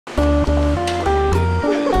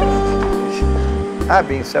I've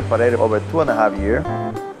been separated over 2.5 years,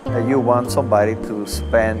 and you want somebody to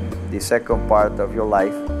spend the second part of your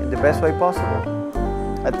life in the best way possible.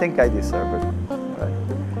 I think I deserve it.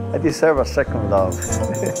 Right? I deserve a second love.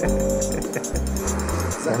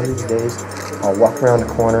 One of these days, I'll walk around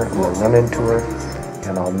the corner, I'm going to run into her,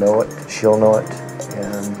 and I'll know it, she'll know it,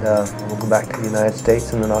 and we'll go back to the United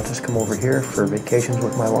States, and then I'll just come over here for vacations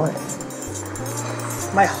with my wife.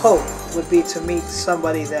 My hope would be to meet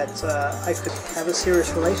somebody that I could have a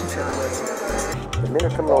serious relationship with. The men are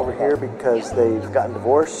coming over here because they've gotten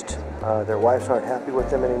divorced, their wives aren't happy with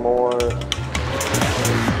them anymore.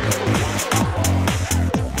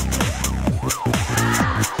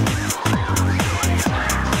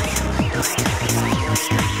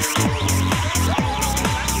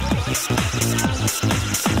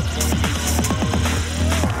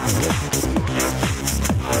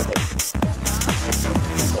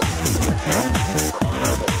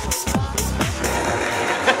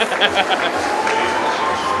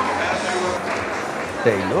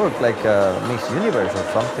 They look like a Miss Universe or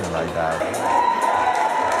something like that.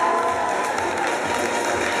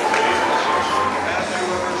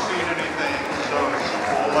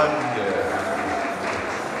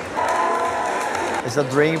 It's a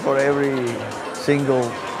dream for every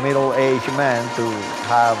single middle-aged man to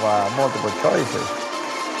have multiple choices.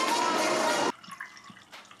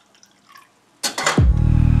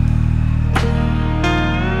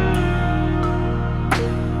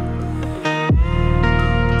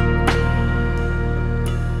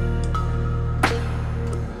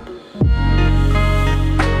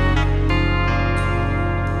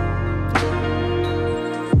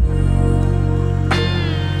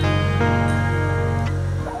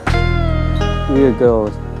 Real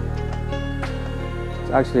girls.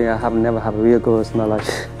 Actually, I have never had real girls in my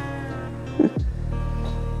life.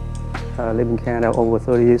 I live in Canada over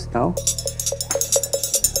 30 years now.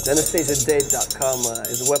 AnastasiaDate.com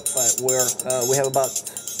is a website where we have about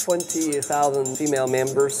 20,000 female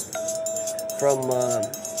members from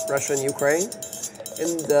Russia and Ukraine,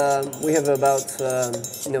 and we have about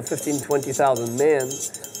 15,000-20,000 men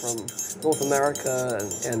from North America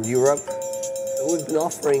and Europe. We've been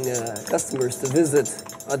offering customers to visit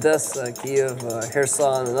Odessa, Kiev,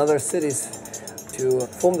 Kherson, and other cities to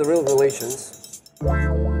form the real relations.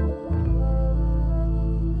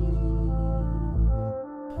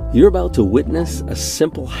 You're about to witness a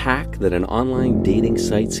simple hack that an online dating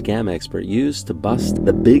site scam expert used to bust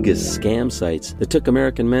the biggest scam sites that took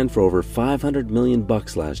American men for over $500 million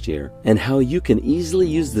last year, and how you can easily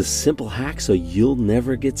use this simple hack so you'll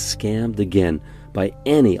never get scammed again by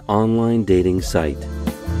any online dating site.